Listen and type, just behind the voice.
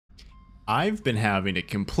I've been having a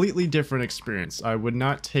completely different experience. I would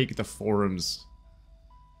not take the forums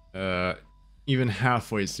even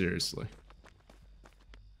halfway seriously.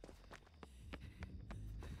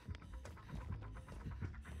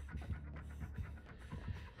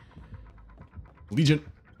 Legion.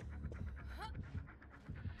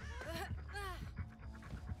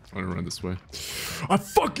 I'm gonna run this way. I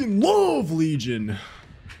fucking love Legion.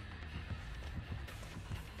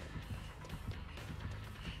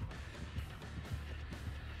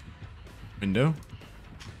 Window.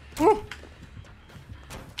 Oh!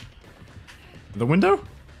 The window?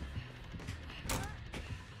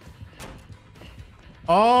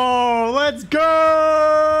 Oh, let's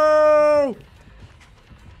go!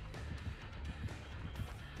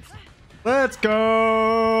 Let's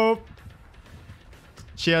go!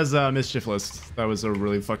 She has a mischief list. That was a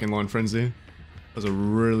really fucking long frenzy. That was a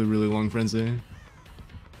really, really long frenzy.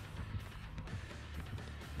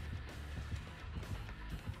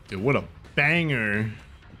 Dude, what a banger.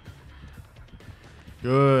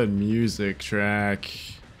 Good music track.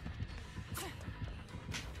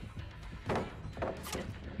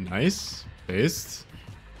 Nice. Based.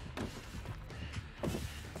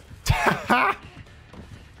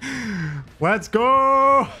 Let's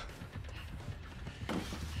go!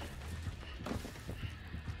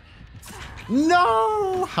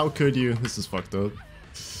 No! How could you? This is fucked up.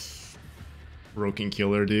 Broken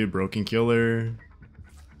killer, dude. Broken killer.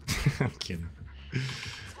 I'm kidding.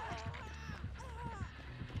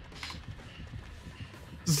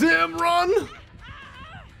 Zim, run!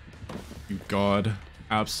 You god.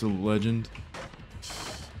 Absolute legend.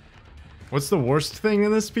 What's the worst thing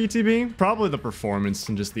in this PTB? Probably the performance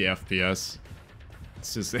and just the FPS.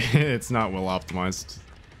 It's just, it's not well optimized.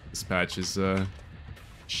 This patch is,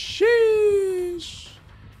 sheesh.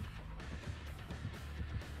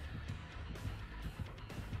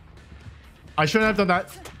 I shouldn't have done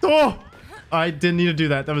that. Oh! I didn't need to do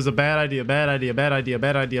that. That was a bad idea. Bad idea. Bad idea.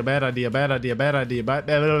 Bad idea. Bad idea. Bad idea. Bad idea. Bad,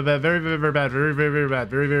 very, very, very bad. Very, very, very bad.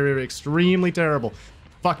 Very, very, very, extremely terrible.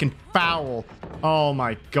 Fucking foul. Oh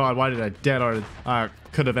my god. Why did I dead art?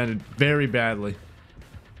 Could have ended very badly.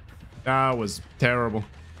 That was terrible.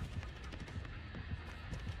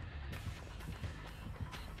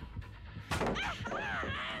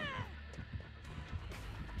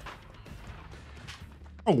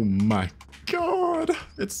 Oh my god.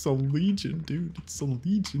 It's a Legion, dude. It's a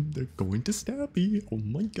Legion. They're going to stab me. Oh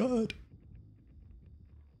my god.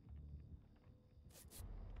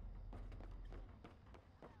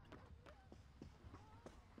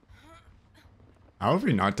 How have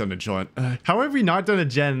we not done a gen? How have we not done a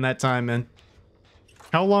gen in that time, man?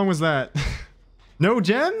 How long was that? No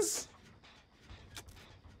gens?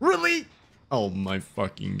 Really? Oh my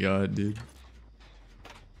fucking god, dude.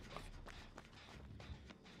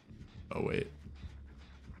 Oh wait.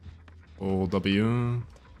 Oh, W.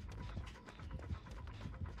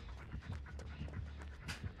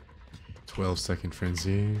 12-second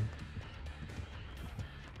frenzy.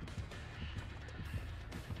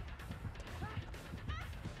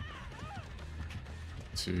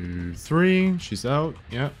 Two, three. She's out.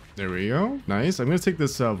 Yep. There we go. Nice. I'm gonna take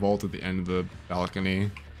this vault at the end of the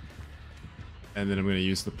balcony, and then I'm gonna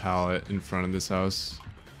use the pallet in front of this house.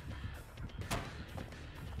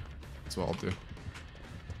 That's what I'll do.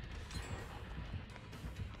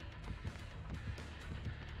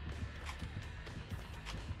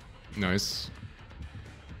 Nice.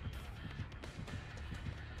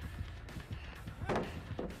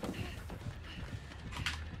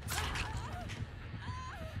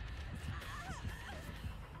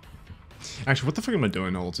 Actually, what the fuck am I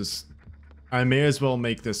doing? I may as well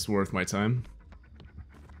make this worth my time.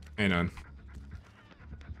 Hang on.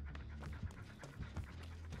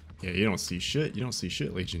 Yeah, you don't see shit. You don't see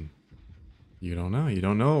shit, Legion. You don't know. You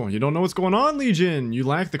don't know. You don't know what's going on, Legion. You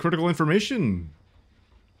lack the critical information.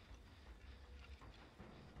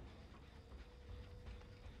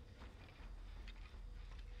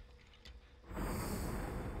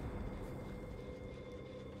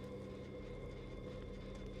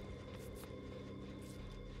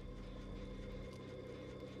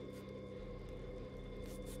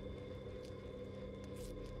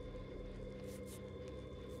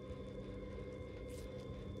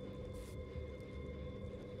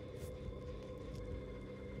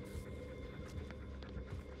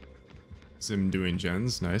 Zim doing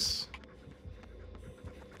gens, nice.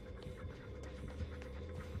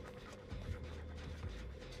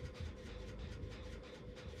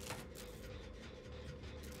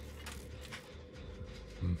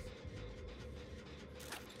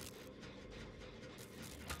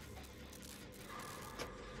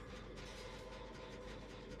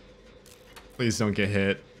 Please don't get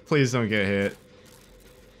hit. Please don't get hit.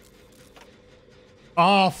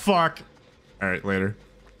 Oh, fuck. All right, later.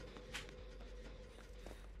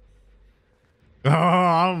 Oh,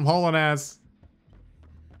 I'm hauling ass.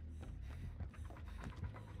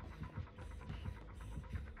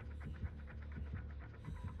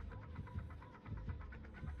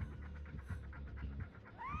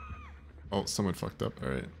 Oh, someone fucked up. All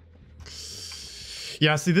right.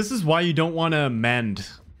 Yeah, see, this is why you don't want to mend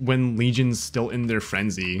when Legion's still in their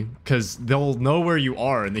frenzy, because they'll know where you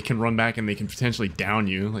are and they can run back and they can potentially down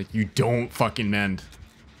you. Like, you don't fucking mend.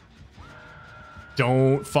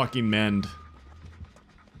 Don't fucking mend.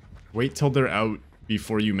 Wait till they're out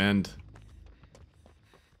before you mend.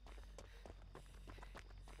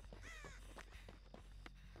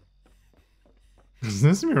 Is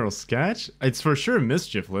this mural sketch? It's for sure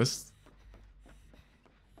mischiefless.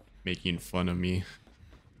 Making fun of me.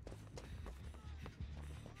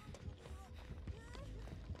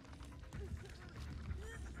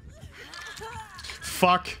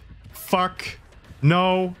 Fuck. Fuck.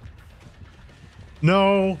 No.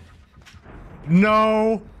 No.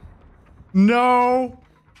 No. No.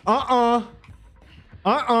 Uh-uh.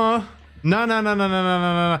 Uh-uh. No, no, no, no, no,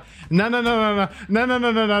 no, no, no, no, no, no, no, no, no,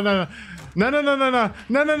 no, no, no, no. No, no, no, no, no,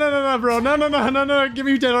 no, no, no, no, no, bro. No, no, no, no, no. Give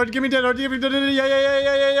me dead hard. Give me dead hard. Give me dead hard. Yeah, yeah, yeah,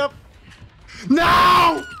 yeah, yeah, yeah.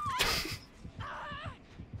 No!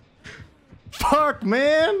 Fuck,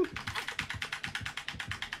 man.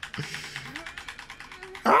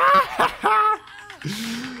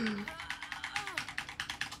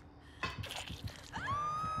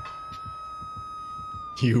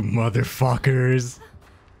 You motherfuckers.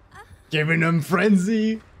 Giving them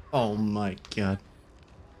frenzy. Oh my god.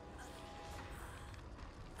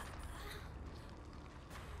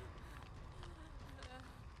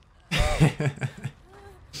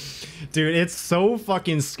 Dude, it's so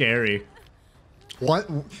fucking scary. What?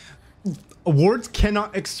 Words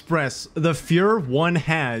cannot express the fear one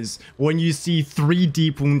has when you see 3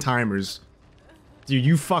 deep wound timers. Dude,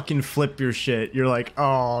 you fucking flip your shit. You're like,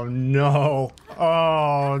 oh no.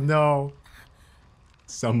 Oh no.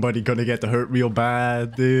 Somebody gonna get hurt real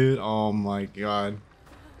bad, dude. Oh my god.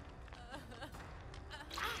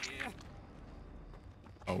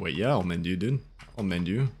 Oh wait, yeah, I'll mend you, dude. I'll mend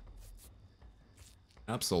you.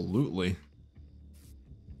 Absolutely.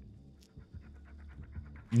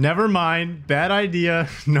 Never mind. Bad idea.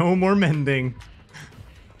 No more mending.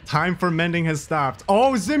 Time for mending has stopped.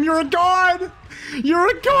 Oh, Zim, you're a god! You're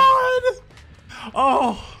a god!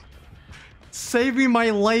 Oh. Saving my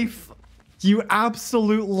life. You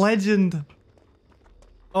absolute legend.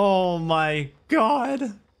 Oh my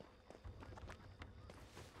god.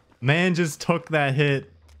 Man just took that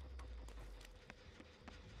hit.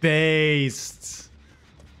 Based.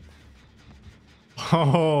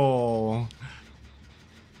 Oh.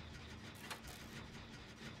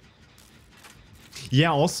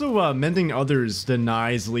 Yeah, also mending others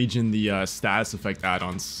denies Legion the status effect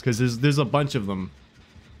add-ons, because there's a bunch of them.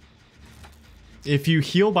 If you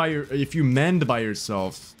heal if you mend by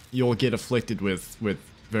yourself, you'll get afflicted with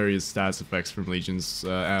various status effects from Legion's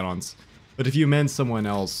add-ons. But if you mend someone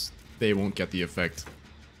else, they won't get the effect.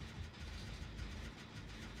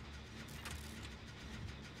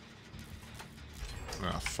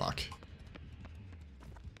 Oh, fuck.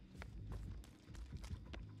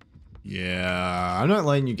 Yeah, I'm not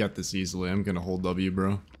letting you get this easily. I'm gonna hold W,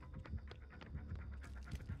 bro.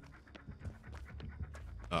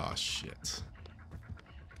 Oh, shit.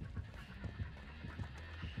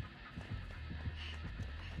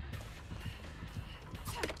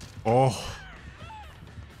 Oh.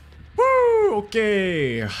 Woo!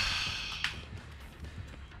 Okay.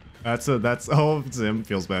 That's oh, Zim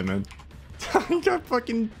feels bad, man. He got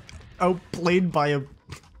fucking outplayed by a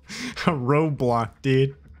roadblock,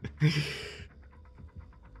 dude.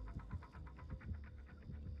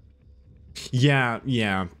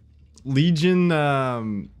 Yeah. Legion,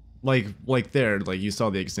 like there, like you saw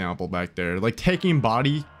the example back there, like taking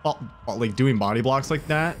like doing body blocks like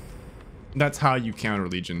that. That's how you counter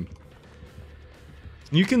Legion.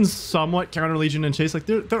 You can somewhat counter Legion and Chase. Like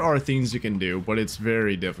there are things you can do, but it's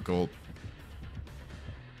very difficult.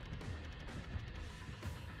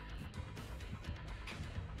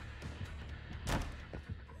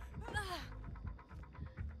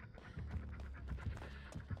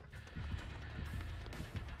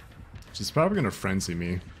 She's probably gonna frenzy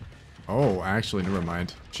me. Oh, actually, never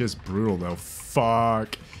mind. She's brutal though.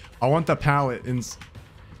 Fuck. I want the pallet in.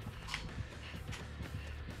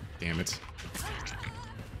 Damn it.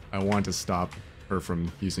 I want to stop her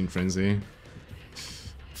from using frenzy.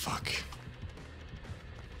 Fuck.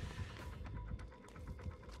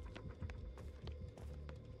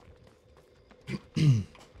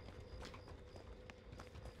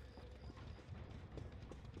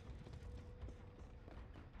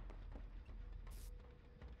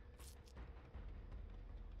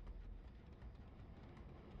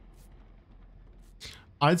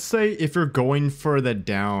 I'd say if you're going for the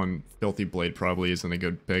down, Filthy Blade probably isn't a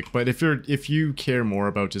good pick. But if you care more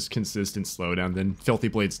about just consistent slowdown, then Filthy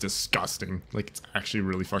Blade's disgusting. Like, it's actually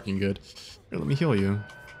really fucking good. Here, let me heal you.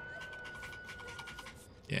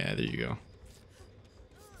 Yeah, there you go.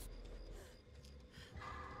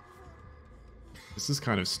 This is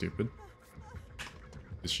kind of stupid.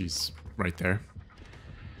 She's right there.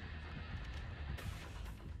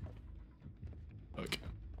 Okay.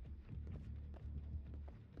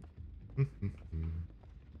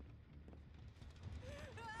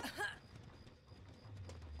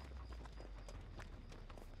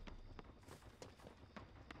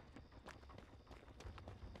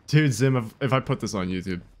 Dude, Zim, if I put this on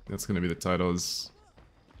YouTube, that's gonna be the title, is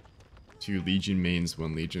 2 Legion mains,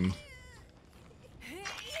 1 Legion.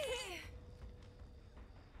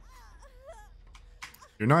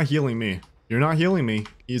 You're not healing me. You're not healing me.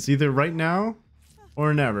 It's either right now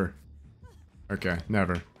or never. Okay,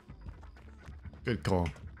 never. Good call.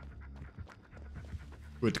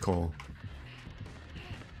 Good call.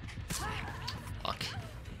 Fuck.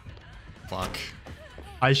 Fuck.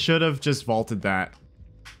 I should have just vaulted that.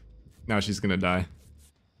 Now she's gonna die.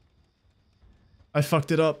 I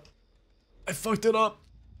fucked it up. I fucked it up.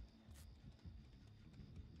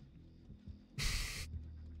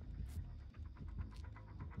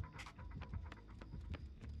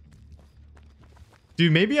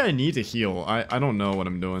 Dude, maybe I need to heal. I don't know what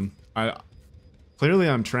I'm doing. Clearly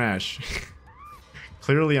I'm trash.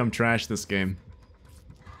 Clearly I'm trash this game.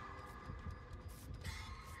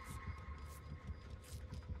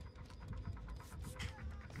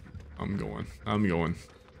 I'm going. I'm going.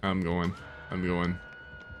 I'm going. I'm going.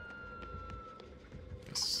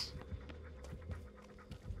 Yes.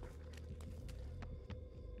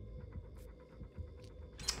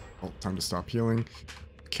 Oh, time to stop healing.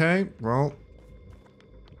 Okay, well.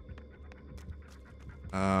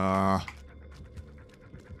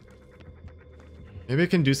 Maybe I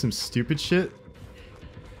can do some stupid shit.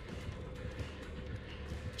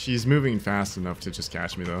 She's moving fast enough to just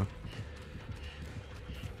catch me though.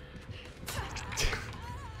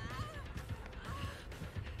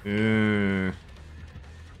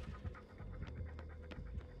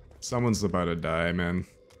 Someone's about to die, man.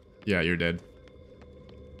 Yeah, you're dead.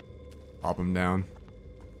 Pop him down.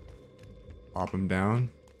 Pop him down.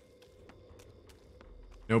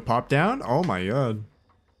 No pop down? Oh my god.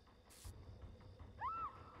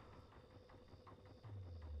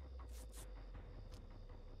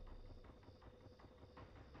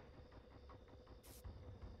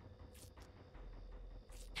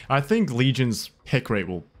 I think Legion's pick rate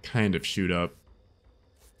will kind of shoot up.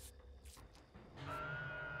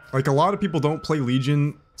 Like, a lot of people don't play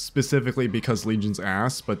Legion specifically because Legion's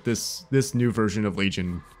ass, but this new version of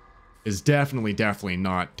Legion is definitely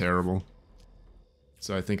not terrible.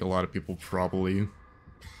 So I think a lot of people probably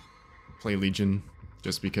play Legion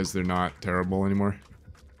just because they're not terrible anymore.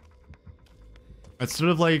 It's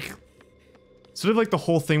sort of like the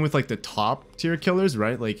whole thing with like the top tier killers,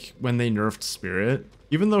 right? Like when they nerfed Spirit,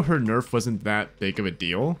 even though her nerf wasn't that big of a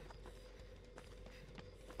deal,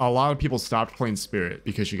 a lot of people stopped playing Spirit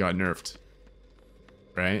because she got nerfed,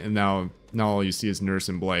 right? And now all you see is Nurse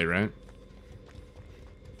and Blade, right?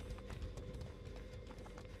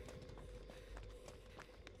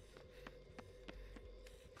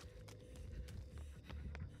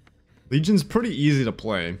 Legion's pretty easy to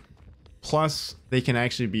play. Plus, they can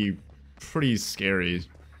actually be pretty scary.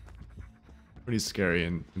 Pretty scary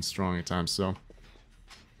and strong at times, so.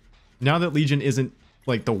 Now that Legion isn't,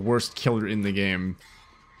 like, the worst killer in the game,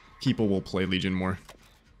 people will play Legion more.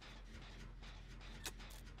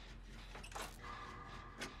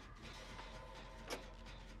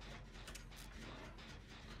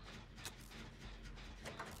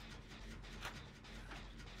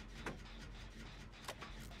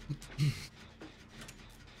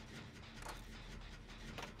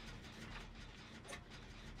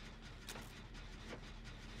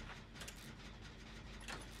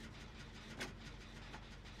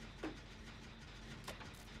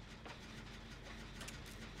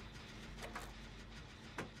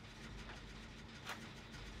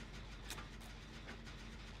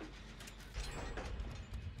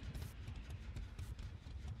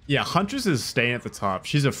 Yeah, Huntress is staying at the top.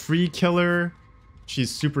 She's a free killer.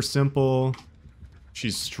 She's super simple.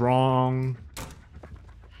 She's strong.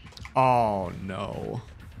 Oh, no.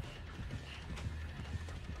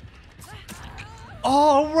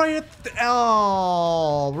 Oh, right at the,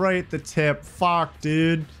 oh, right at the tip. Fuck,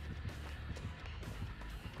 dude.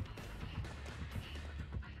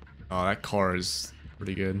 Oh, that car is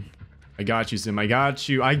pretty good. I got you, Sim. I got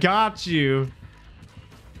you. I got you.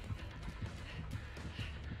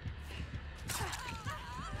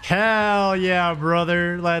 Hell yeah,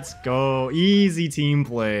 brother. Let's go. Easy team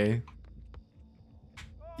play.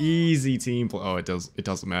 Easy team play. Oh, it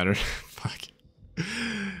doesn't matter. Fuck.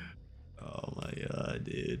 Oh my god,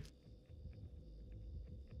 dude.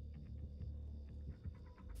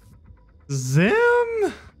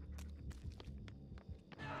 Zim?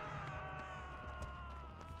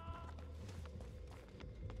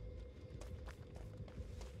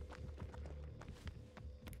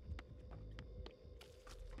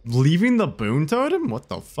 Leaving the boon totem? What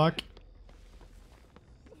the fuck?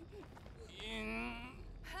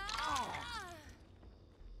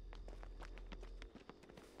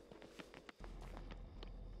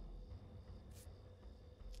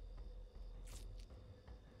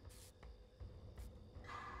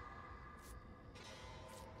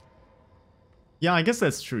 Yeah, I guess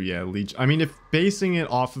that's true. Yeah, Legion. I mean, if basing it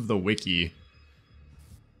off of the wiki,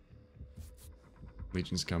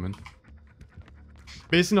 Legion's coming.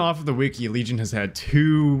 Basing it off of the wiki, Legion has had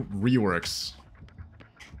 2 reworks.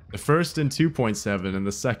 The first in 2.7 and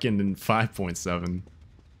the second in 5.7.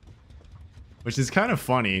 Which is kind of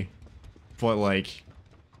funny, but like,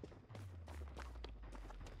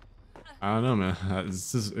 I don't know, man.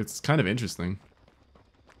 It's kind of interesting.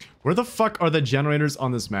 Where the fuck are the generators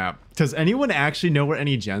on this map? Does anyone actually know where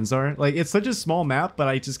any gens are? Like, it's such a small map, but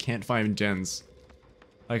I just can't find gens.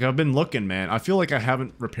 Like, I've been looking, man. I feel like I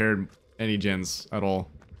haven't repaired any gens at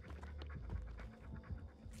all.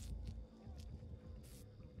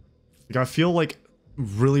 Like, I feel like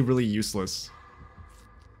really, really useless.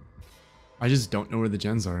 I just don't know where the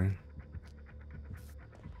gens are.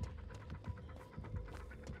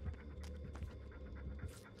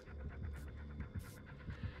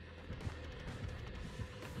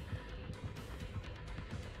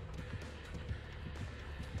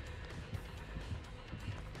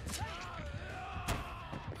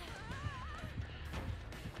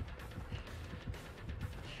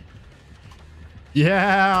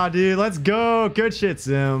 Yeah, dude, let's go. Good shit,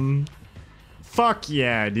 Zim. Fuck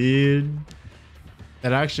yeah, dude.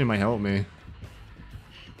 That actually might help me.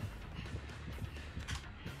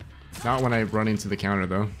 Not when I run into the counter,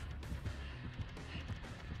 though.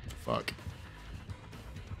 Fuck.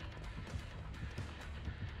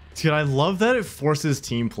 Dude, I love that it forces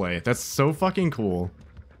team play. That's so fucking cool.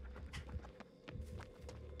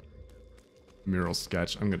 Mural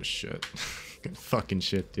sketch. I'm gonna shit. Gonna fucking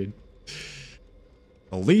shit, dude.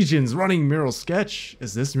 The Legion's running mural sketch.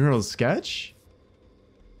 Is this mural sketch?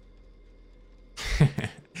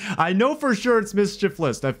 I know for sure it's Mischief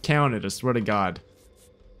List. I've counted. I swear to God.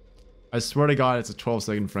 I swear to God, it's a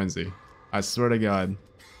 12-second frenzy. I swear to God.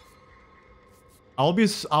 I'll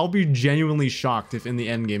be genuinely shocked if in the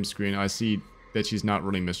endgame screen I see that she's not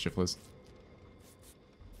running Mischief List.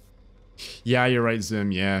 Yeah, you're right,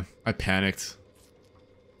 Zim. Yeah, I panicked.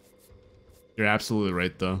 You're absolutely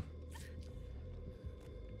right, though.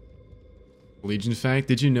 Legion fact?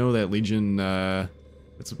 Did you know that Legion?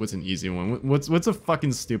 What's an easy one? What's a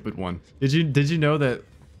fucking stupid one? Did you know that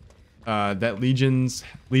that Legion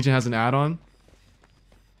has an add-on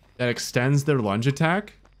that extends their lunge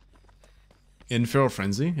attack in Feral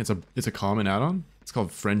Frenzy? It's a common add-on. It's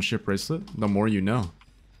called Friendship Bracelet. The more you know.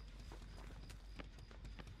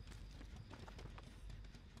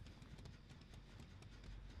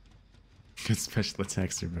 Good special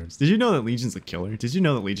attacks reverse. Did you know that Legion's a killer? Did you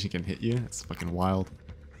know that Legion can hit you? That's fucking wild.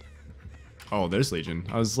 Oh, there's Legion.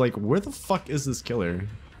 I was like, where the fuck is this killer?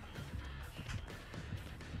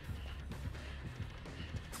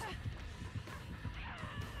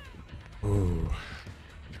 Ooh.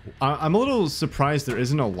 I'm a little surprised there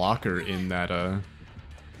isn't a locker in that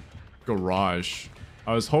garage.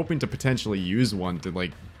 I was hoping to potentially use one to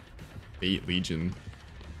like bait Legion.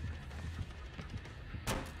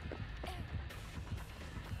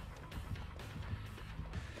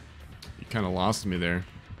 Kind of lost me there.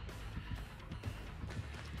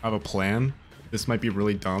 I have a plan. This might be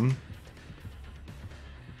really dumb.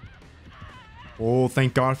 Oh,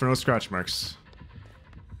 thank God for no scratch marks.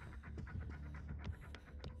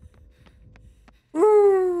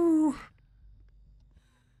 Woo!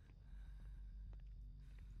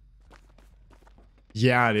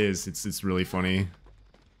 Yeah, it is. It's really funny.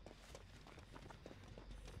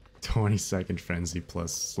 20-second frenzy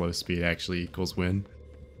plus slow speed actually equals win.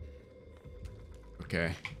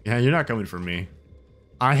 Okay. Yeah, you're not coming for me.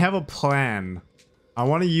 I have a plan. I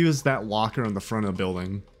want to use that locker on the front of the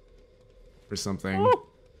building for something. Oh,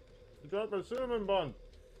 you dropped my cinnamon bun.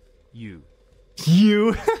 You.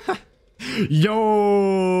 Yo.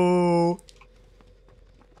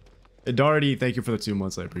 Darty, thank you for the 2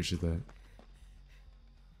 months. I appreciate that.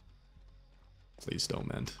 Please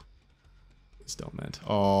don't mend. Please don't mend.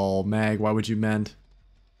 Oh, Mag, why would you mend?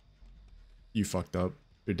 You fucked up.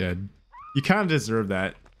 You're dead. You kind of deserve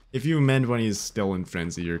that. If you mend when he's still in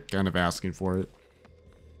frenzy, you're kind of asking for it.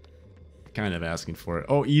 Kind of asking for it.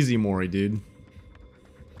 Oh, easy Mori, dude.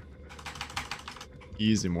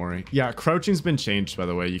 Easy Mori. Yeah, crouching's been changed, by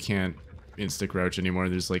the way. You can't insta crouch anymore.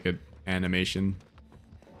 There's like an animation.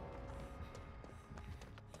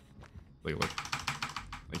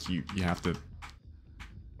 Like you have to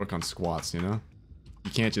work on squats, you know?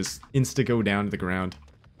 You can't just insta go down to the ground.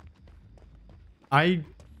 I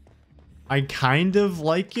kind of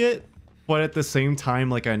like it, but at the same time,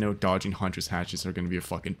 like, I know dodging Huntress hatches are gonna be a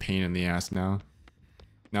fucking pain in the ass now.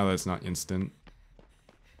 Now that it's not instant.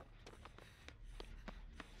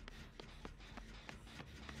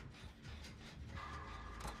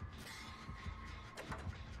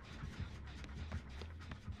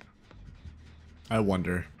 I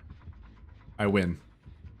wonder. I win.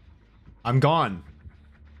 I'm gone.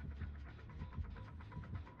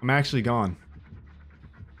 I'm actually gone.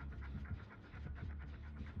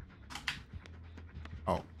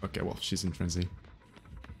 Oh, okay, well, she's in frenzy.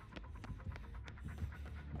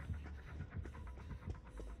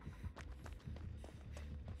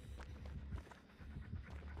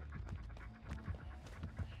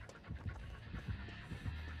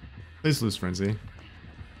 Please lose frenzy.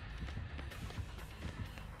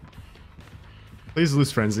 Please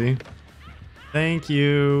lose frenzy. Thank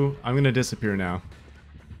you. I'm gonna disappear now.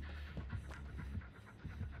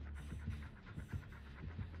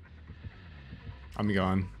 I'm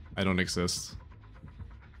gone. I don't exist.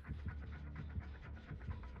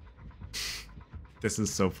 This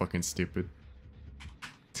is so fucking stupid.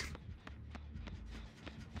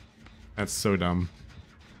 That's so dumb.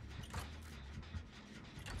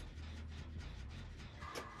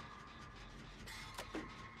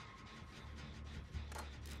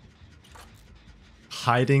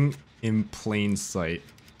 Hiding in plain sight.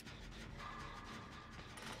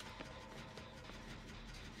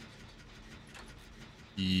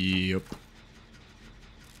 Yep.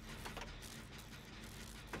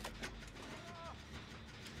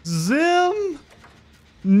 Zim!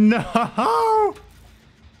 No!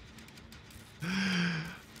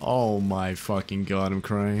 Oh my fucking god, I'm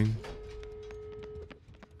crying.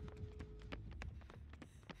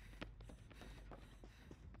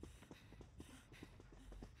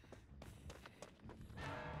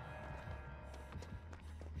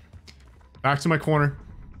 Back to my corner.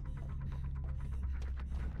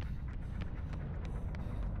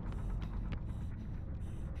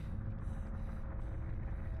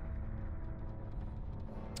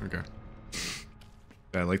 Okay.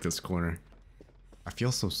 I like this corner. I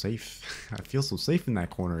feel so safe. I feel so safe in that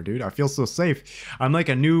corner, dude. I feel so safe. I'm like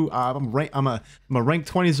a new I'm a rank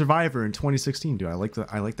 20 survivor in 2016, dude. I like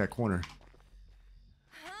that corner.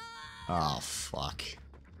 Oh fuck.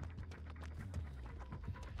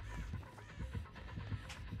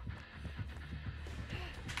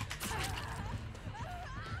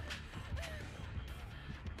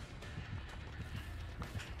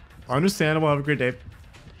 Understandable. Have a great day.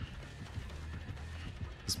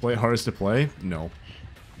 Display hardest to play? No.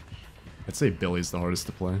 I'd say Billy's the hardest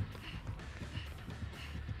to play.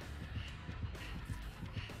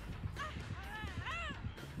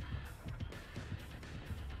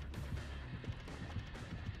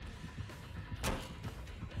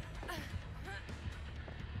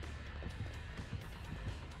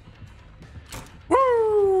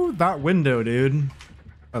 Woo! That window, dude.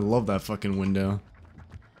 I love that fucking window.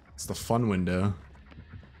 It's the fun window.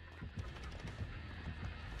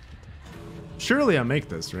 Surely I make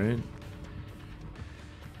this, right?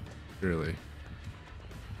 Surely.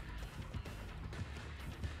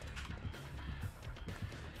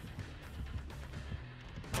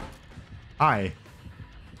 Hi.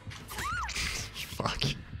 Fuck.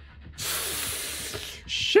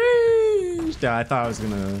 Sheesh. I thought I was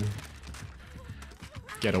gonna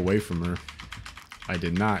get away from her. I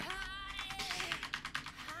did not.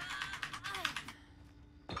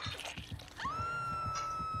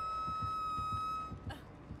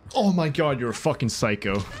 Oh my god, you're a fucking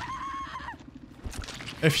psycho.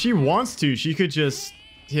 If she wants to, she could just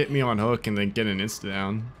hit me on hook and then get an insta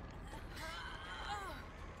down.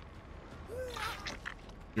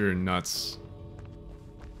 You're nuts.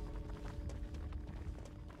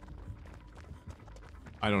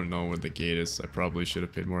 I don't know where the gate is. I probably should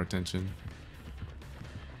have paid more attention.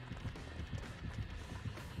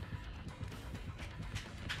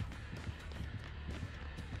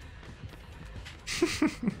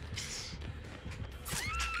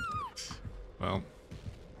 Well,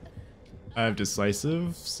 I have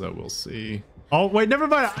decisive, so we'll see. Oh, wait, never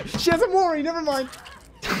mind. She has a Mori, never mind.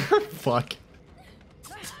 Fuck.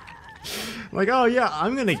 Like, oh yeah,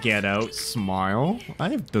 I'm gonna get out. Smile. I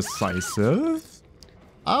have decisive.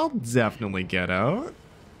 I'll definitely get out.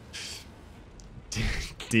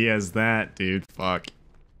 Diaz that, dude. Fuck.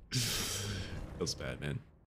 Feels bad, man.